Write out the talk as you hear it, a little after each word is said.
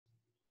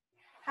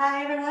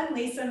Hi everyone,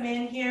 Lisa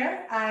Min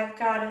here. I've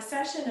got a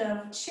session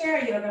of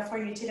chair yoga for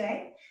you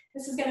today.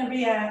 This is going to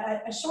be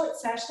a short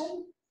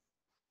session,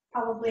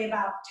 probably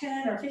about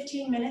 10 or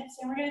 15 minutes,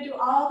 and we're going to do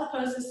all the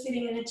poses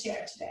sitting in a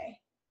chair today.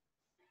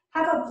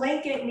 Have a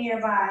blanket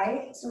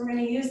nearby, so we're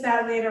going to use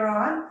that later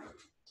on.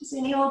 Just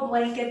any old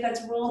blanket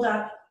that's rolled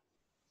up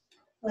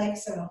like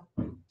so.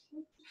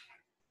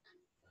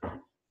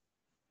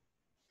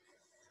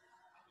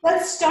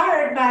 Let's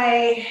start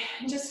by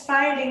just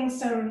finding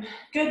some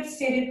good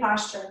seated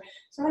posture.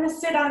 So I'm going to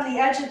sit on the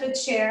edge of the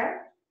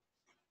chair,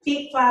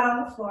 feet flat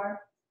on the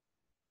floor,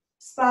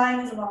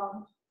 spine is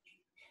long.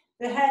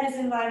 The head is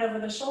in line over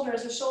the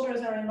shoulders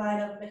are in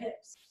line over the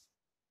hips.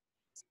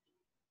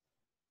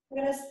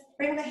 We're going to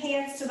bring the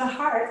hands to the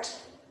heart.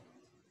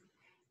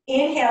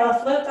 Inhale,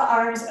 float the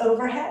arms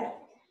overhead.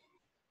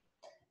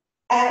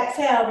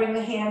 Exhale, bring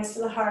the hands to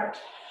the heart.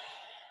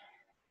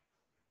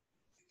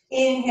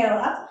 Inhale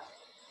up.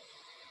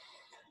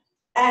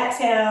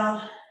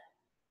 Exhale,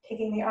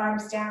 taking the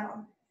arms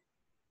down.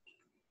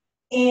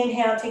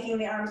 Inhale, taking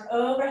the arms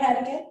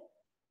overhead again.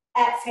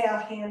 Exhale,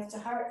 hands to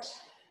heart.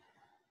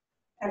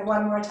 And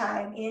one more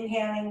time,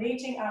 inhaling,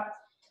 reaching up.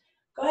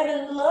 Go ahead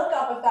and look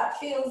up if that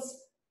feels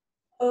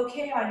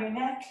okay on your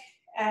neck.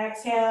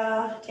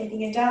 Exhale,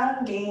 taking it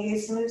down,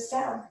 gaze moves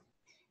down.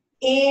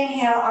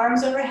 Inhale,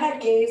 arms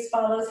overhead, gaze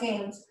follows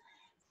hands.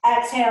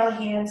 Exhale,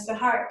 hands to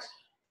heart.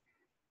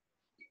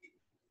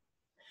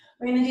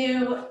 We're going to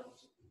do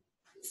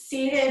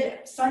seated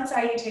sun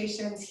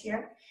salutations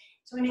here.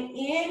 So we're going to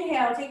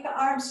inhale, take the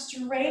arms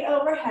straight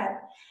overhead.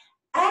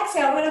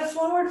 Exhale, we're going to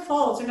forward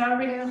fold. So now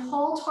we're going to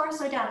hold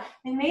torso down.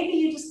 And maybe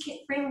you just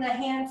bring the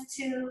hands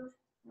to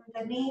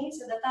the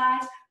knees or the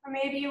thighs, or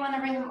maybe you want to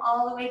bring them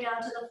all the way down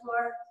to the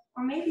floor,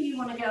 or maybe you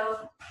want to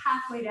go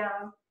halfway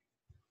down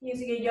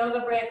using a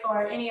yoga brick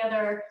or any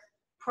other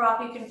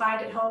prop you can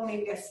find at home,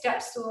 maybe a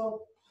step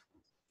stool.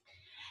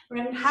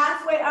 We're going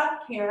halfway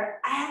up here.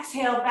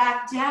 Exhale,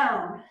 back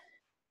down.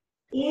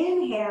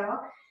 Inhale,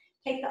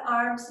 take the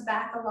arms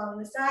back along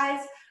the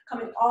sides,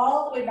 coming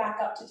all the way back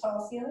up to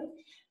tall ceiling.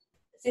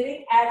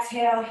 Sitting,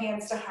 exhale,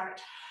 hands to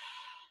heart.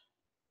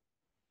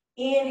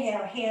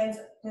 Inhale, hands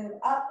move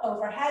up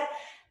overhead.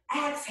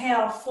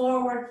 Exhale,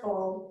 forward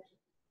fold.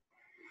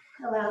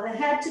 Allow the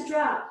head to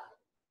drop.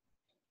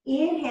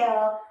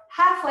 Inhale,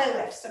 halfway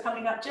lift, so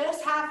coming up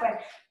just halfway,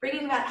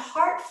 bringing that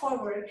heart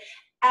forward.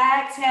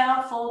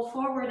 Exhale, fold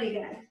forward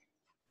again.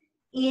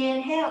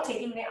 Inhale,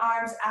 taking the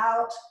arms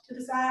out to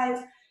the sides,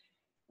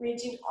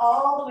 reaching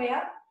all the way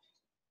up.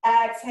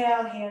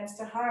 Exhale, hands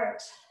to heart.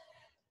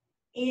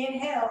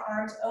 Inhale,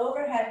 arms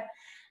overhead.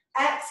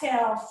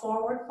 Exhale,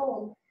 forward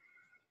fold.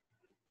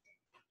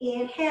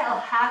 Inhale,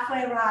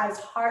 halfway rise,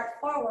 heart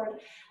forward.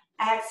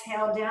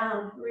 Exhale,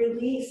 down,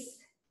 release.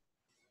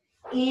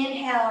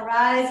 Inhale,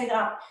 rising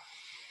up.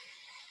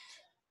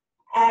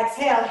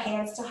 Exhale,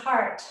 hands to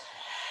heart.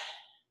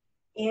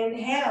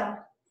 Inhale,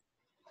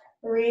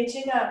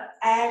 reaching up.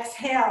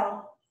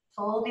 Exhale,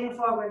 folding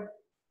forward.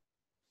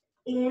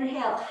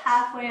 Inhale,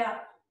 halfway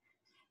up.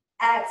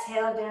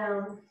 Exhale,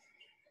 down.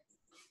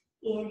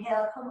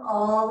 Inhale, come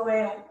all the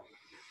way up.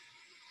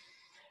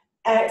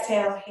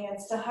 Exhale,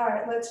 hands to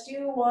heart. Let's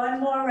do one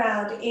more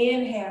round.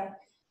 Inhale.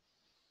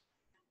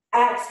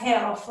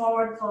 Exhale,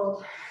 forward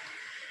fold.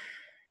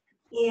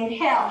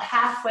 Inhale,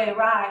 halfway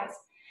rise.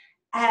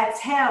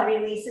 Exhale,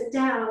 release it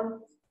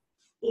down.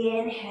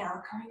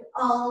 Inhale, coming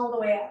all the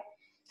way up.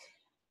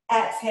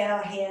 Exhale,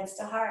 hands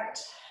to heart.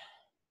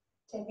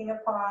 Taking a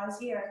pause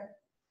here.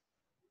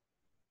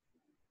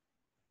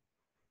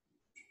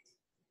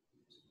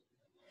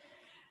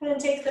 I'm going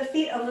to take the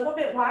feet a little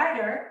bit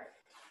wider,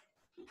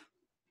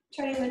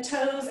 turning the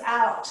toes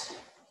out.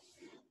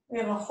 We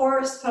have a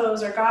horse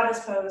pose or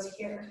goddess pose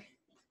here.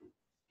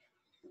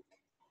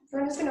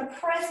 We're just going to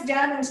press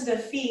down into the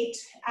feet,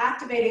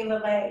 activating the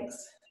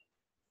legs.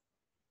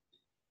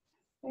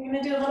 We're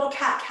going to do a little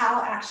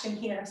cat-cow action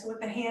here. So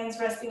with the hands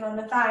resting on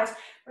the thighs,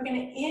 we're going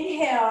to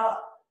inhale,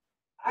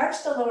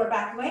 arch the lower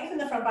back, lengthen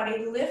the front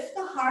body, lift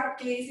the heart,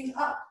 gazing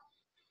up.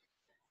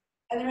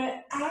 And then we're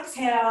going to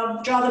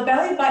exhale, draw the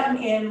belly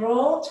button in,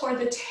 roll toward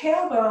the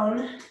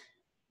tailbone,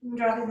 and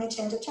dropping the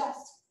chin to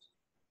chest.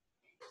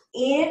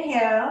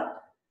 Inhale,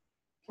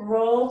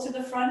 roll to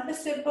the front of the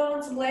sit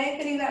bones,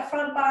 lengthening that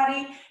front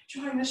body,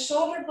 drawing the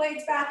shoulder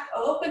blades back,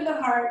 open the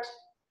heart.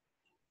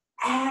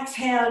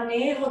 Exhale,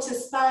 navel to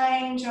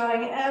spine,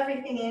 drawing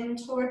everything in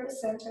toward the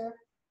center.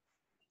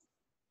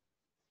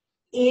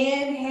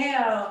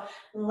 Inhale,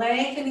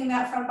 lengthening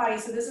that front body.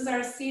 So this is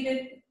our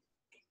seated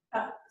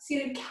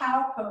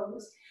cow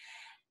pose.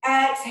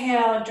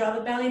 Exhale, draw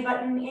the belly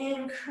button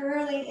in,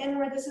 curling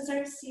inward. This is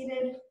our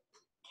seated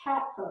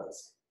cat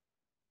pose.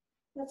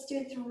 Let's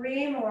do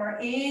 3 more.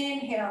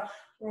 Inhale,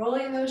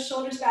 rolling those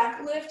shoulders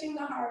back, lifting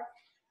the heart.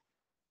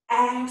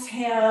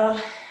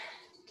 Exhale,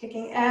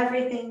 taking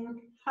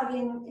everything,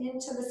 hugging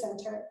into the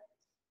center.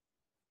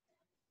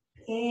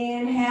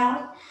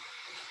 Inhale.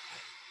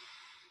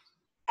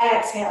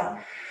 Exhale.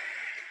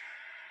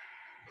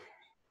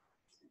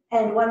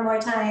 And one more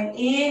time.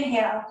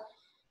 Inhale.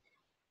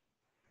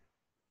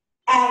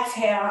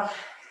 Exhale.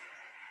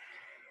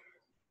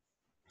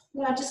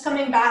 Now just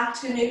coming back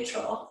to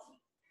neutral.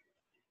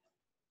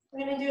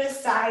 We're going to do a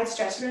side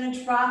stretch. We're going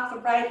to drop the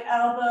right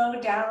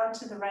elbow down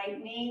to the right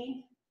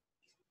knee.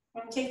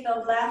 We're going to take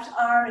the left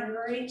arm and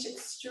reach it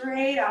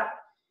straight up.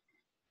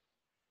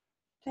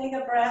 Take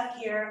a breath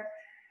here.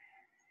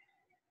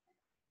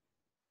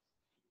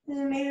 And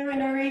then maybe we're going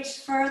to reach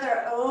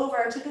further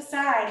over to the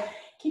side,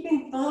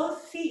 keeping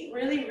both feet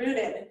really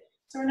rooted.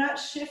 So we're not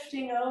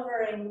shifting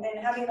over and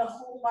having the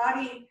whole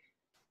body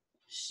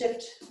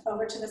shift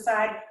over to the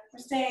side. We're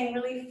staying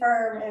really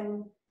firm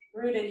and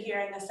rooted here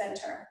in the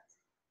center.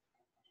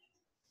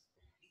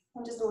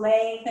 And just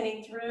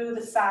lengthening through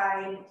the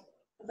side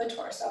of the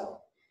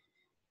torso.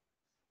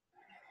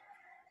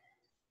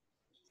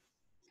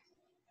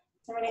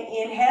 So we're going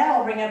to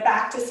inhale, bring it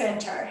back to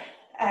center.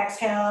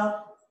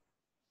 Exhale,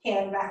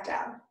 hand back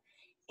down.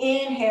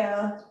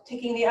 Inhale,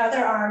 taking the other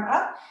arm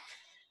up.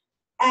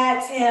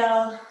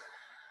 Exhale,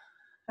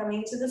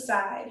 coming to the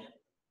side.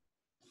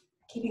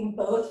 Keeping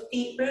both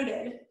feet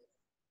rooted.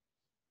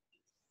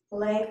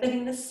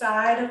 Lengthening the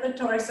side of the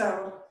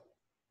torso.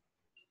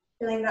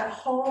 Feeling that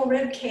whole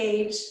rib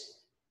cage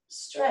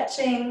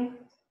stretching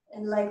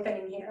and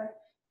lengthening here.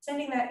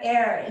 Sending that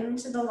air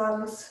into the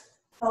lungs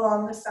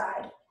along the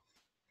side.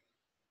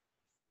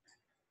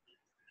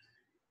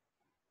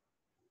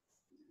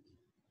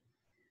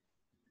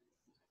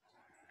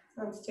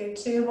 Let's do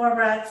 2 more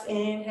breaths.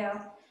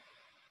 Inhale.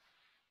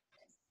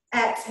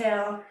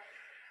 Exhale.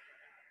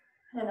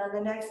 And on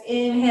the next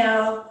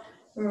inhale,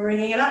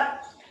 bringing it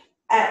up.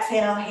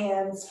 Exhale,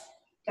 hands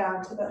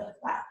down to the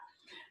lap.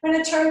 We're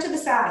going to turn to the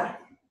side.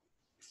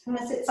 I'm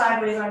going to sit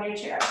sideways on your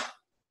chair.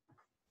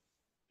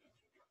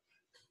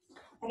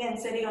 Again,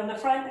 sitting on the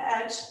front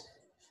edge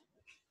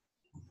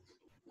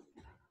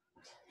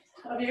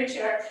of your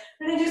chair.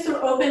 We're going to do some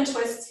open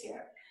twists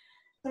here.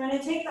 We're going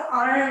to take the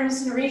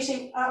arms and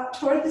reaching up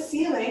toward the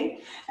ceiling,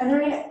 and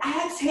we're going to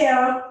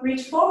exhale,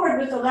 reach forward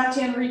with the left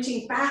hand,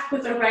 reaching back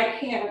with the right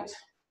hand.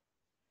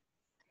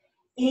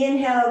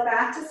 Inhale,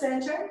 back to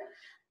center.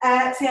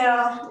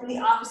 Exhale in the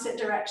opposite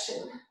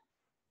direction.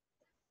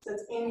 So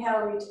it's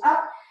inhale, reach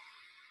up.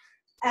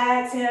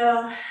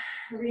 Exhale,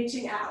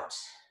 reaching out.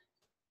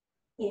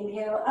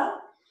 Inhale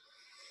up.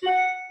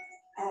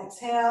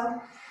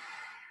 Exhale.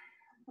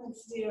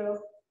 Let's do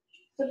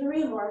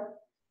 3 more.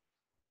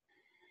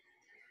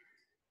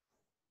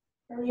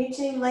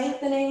 Reaching,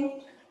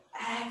 lengthening.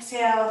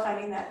 Exhale,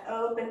 finding that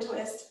open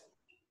twist.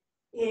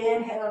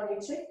 Inhale,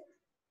 reaching.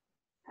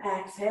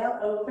 Exhale,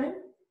 open.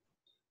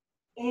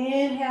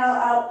 Inhale,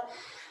 out.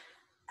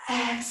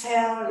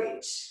 Exhale,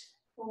 reach.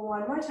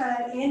 1 more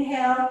time.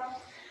 Inhale.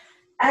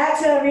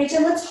 Exhale, reach.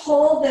 And let's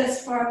hold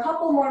this for a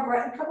couple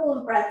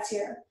of breaths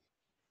here.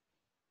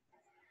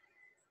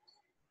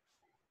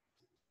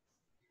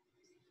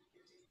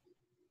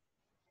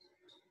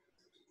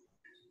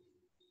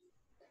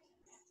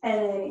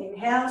 And then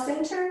inhale,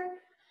 center.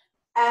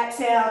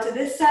 Exhale to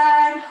this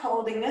side,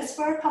 holding this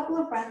for a couple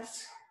of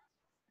breaths.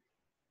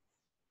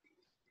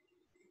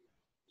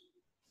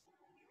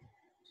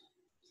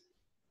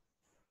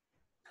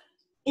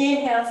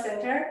 Inhale,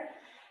 center.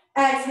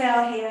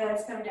 Exhale,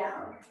 hands come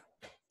down.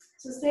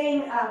 So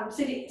staying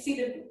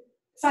seated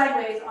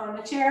sideways on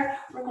the chair,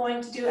 we're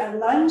going to do a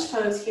lunge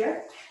pose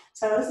here.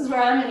 So this is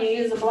where I'm going to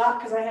use a block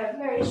because I have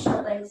very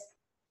short legs.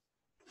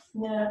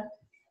 I'm going to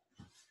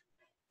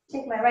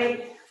take my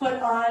right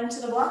foot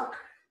onto the block.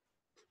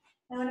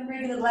 I'm going to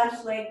bring the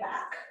left leg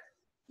back.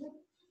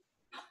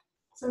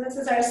 So this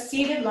is our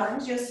seated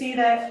lunge. You'll see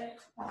that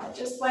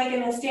just like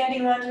in the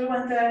standing lunge, we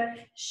want the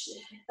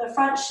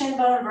front shin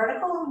bone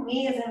vertical,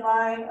 knee is in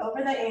line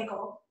over the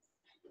ankle.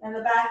 And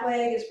the back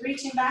leg is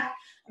reaching back.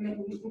 I'm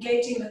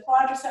engaging the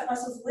quadricep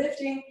muscles,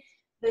 lifting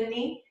the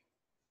knee.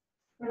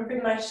 I'm going to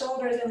bring my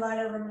shoulders in line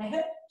over my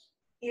hip,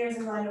 ears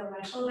in line over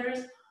my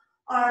shoulders,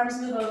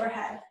 arms move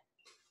overhead.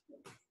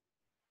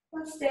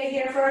 Let's stay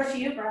here for a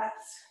few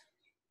breaths.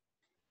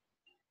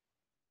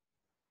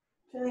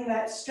 Feeling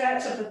that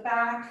stretch of the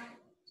back,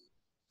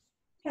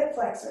 hip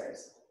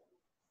flexors.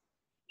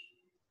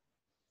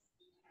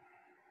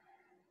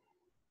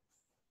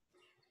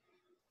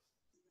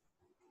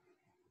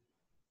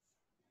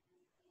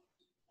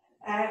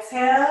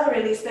 Exhale,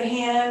 release the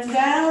hands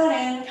down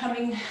and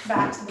coming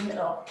back to the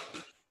middle.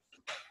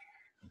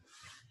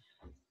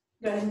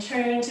 Go ahead and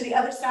turn to the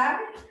other side.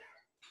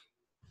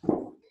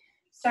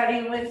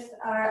 Starting with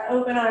our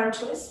open arm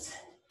twist.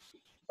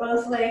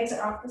 Both legs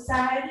are off the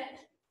side,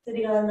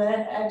 sitting on the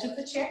edge of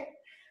the chair.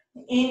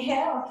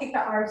 Inhale, kick the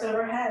arms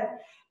overhead.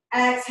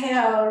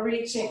 Exhale,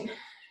 reaching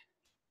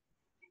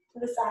to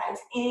the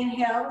sides.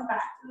 Inhale,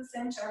 back to the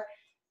center.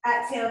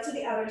 Exhale to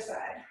the other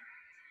side.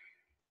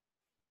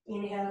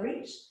 Inhale,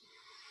 reach.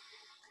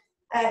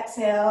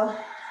 Exhale,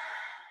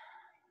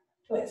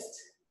 twist.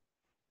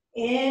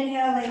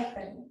 Inhale,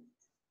 lengthen.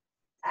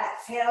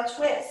 Exhale,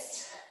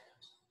 twist.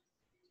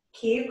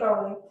 Keep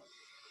going.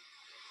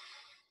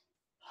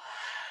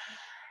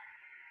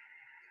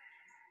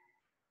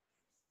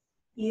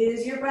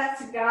 Use your breath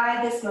to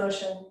guide this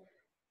motion.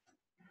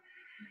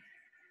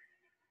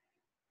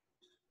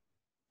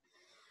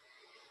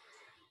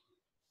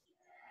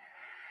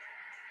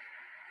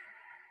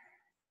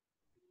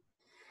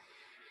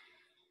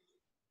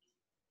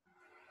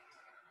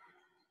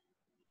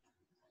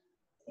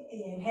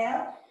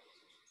 Inhale.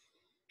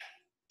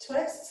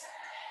 Twist.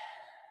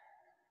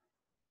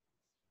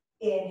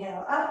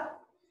 Inhale up.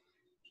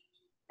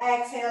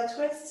 Exhale,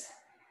 twist.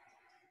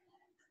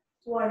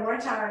 One more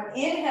time.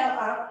 Inhale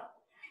up.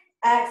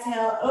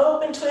 Exhale,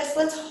 open twist.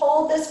 Let's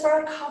hold this for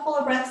a couple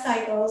of breath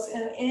cycles.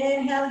 And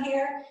inhale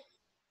here.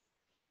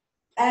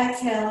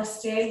 Exhale,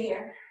 stay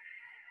here.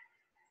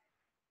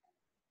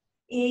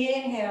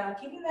 Inhale,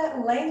 keeping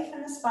that length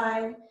in the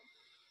spine.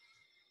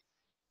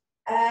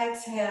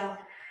 Exhale.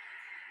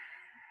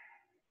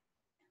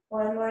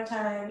 One more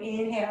time.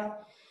 Inhale.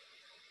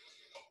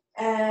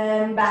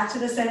 And back to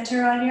the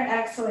center on your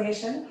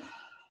exhalation.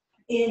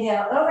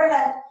 Inhale,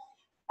 overhead.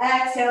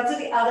 Exhale to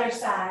the other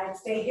side.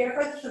 Stay here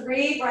for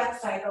 3 breath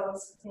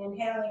cycles.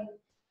 Inhaling.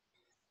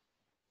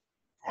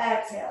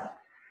 Exhale.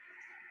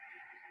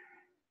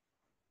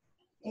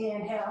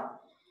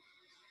 Inhale.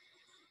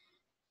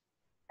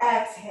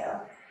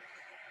 Exhale.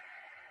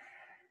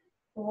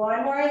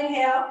 One more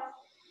inhale.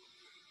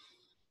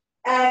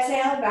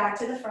 Exhale, back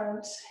to the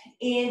front.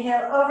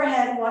 Inhale,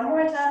 overhead, one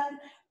more time.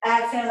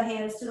 Exhale,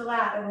 hands to the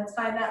lap, and let's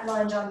find that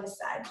lunge on this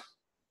side.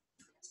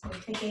 So we're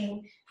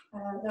taking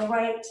the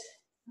right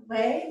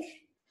leg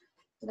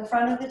to the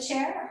front of the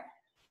chair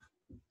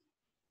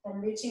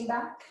and reaching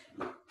back.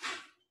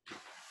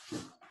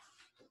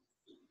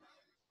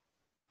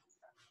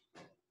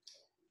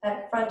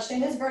 That front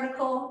shin is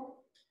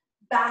vertical,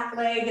 back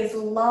leg is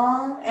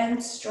long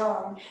and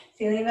strong.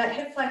 Feeling that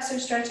hip flexor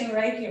stretching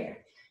right here.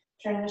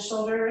 Turn the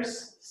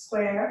shoulders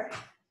square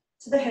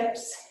to the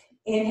hips.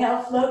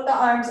 Inhale, float the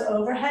arms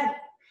overhead.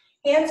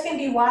 Hands can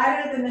be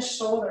wider than the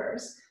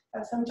shoulders.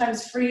 That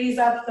sometimes frees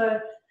up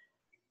the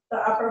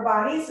upper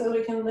body so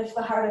we can lift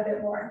the heart a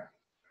bit more.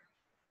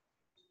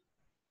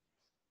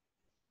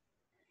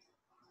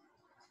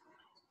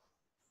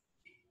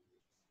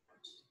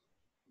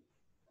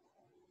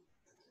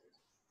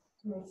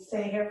 Let's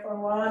stay here for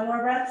one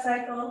more breath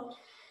cycle.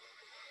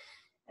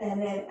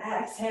 And then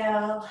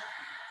exhale,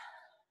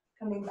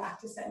 coming back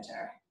to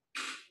center.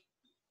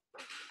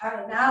 All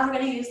right, now I'm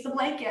going to use the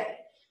blanket.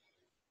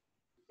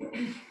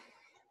 I'm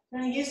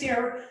going to use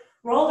your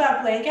rolled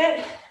up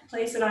blanket,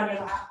 place it on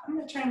your lap. I'm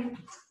going to turn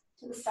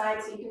to the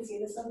side so you can see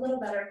this a little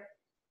better.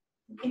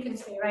 You can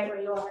stay right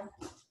where you are.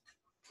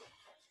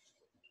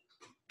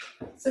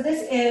 So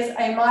this is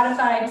a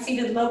modified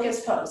seated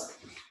locust pose.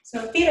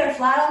 So feet are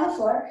flat on the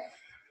floor.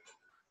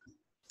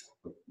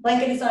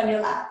 Blanket is on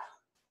your lap.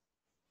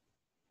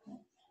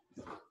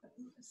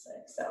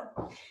 So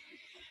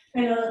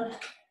I'm going to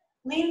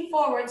lean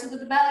forward so that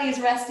the belly is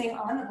resting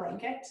on the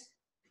blanket.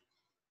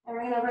 And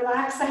we're going to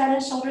relax the head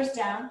and shoulders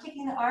down,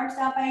 taking the arms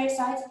out by your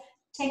sides,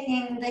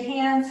 taking the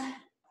hands,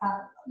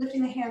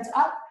 lifting the hands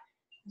up,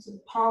 so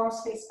the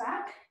palms face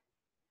back.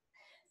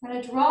 I'm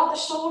going to draw the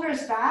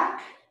shoulders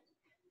back.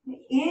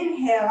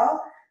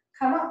 Inhale,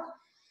 come up.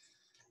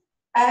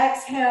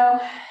 Exhale,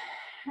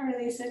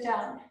 release it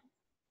down.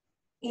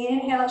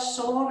 Inhale,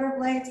 shoulder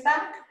blades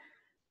back,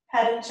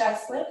 head and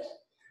chest lift.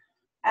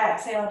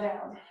 Exhale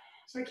down.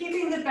 So we're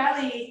keeping the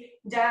belly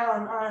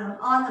down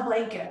on the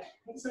blanket.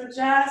 So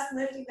just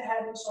lifting the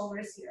head and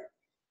shoulders here.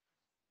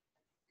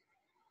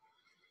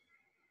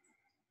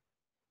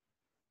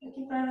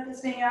 Keep going with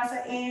this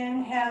vinyasa,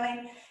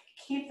 inhaling.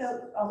 Keep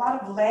a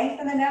lot of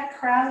length in the neck,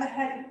 crown of the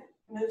head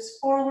moves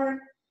forward.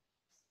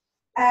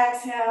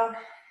 Exhale,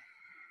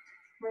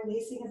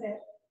 releasing a bit.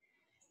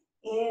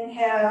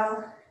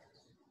 Inhale,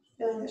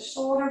 feeling the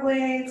shoulder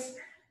blades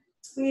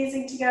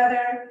squeezing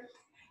together.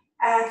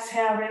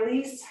 Exhale,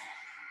 release.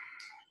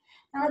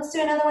 Now let's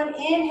do another one.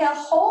 Inhale,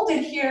 hold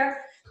it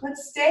here.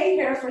 Let's stay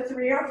here for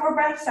 3 or 4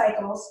 breath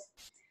cycles.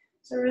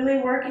 So really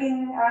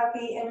working out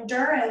the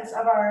endurance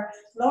of our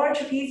lower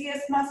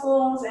trapezius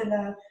muscles and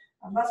the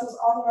muscles,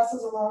 all the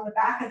muscles along the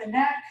back of the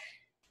neck,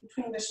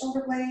 between the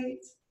shoulder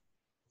blades,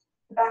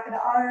 the back of the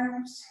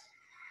arms.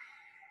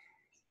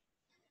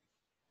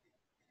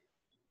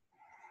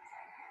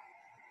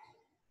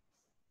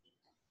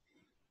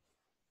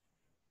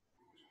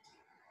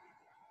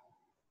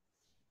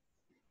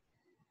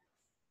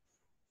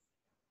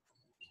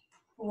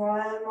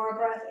 One more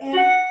breath in.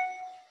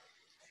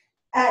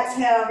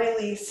 Exhale,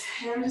 release.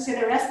 And I'm just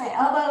going to rest my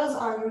elbows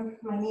on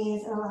my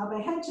knees and allow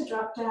my head to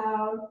drop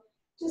down,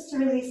 just to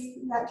release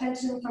that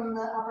tension from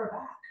the upper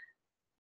back.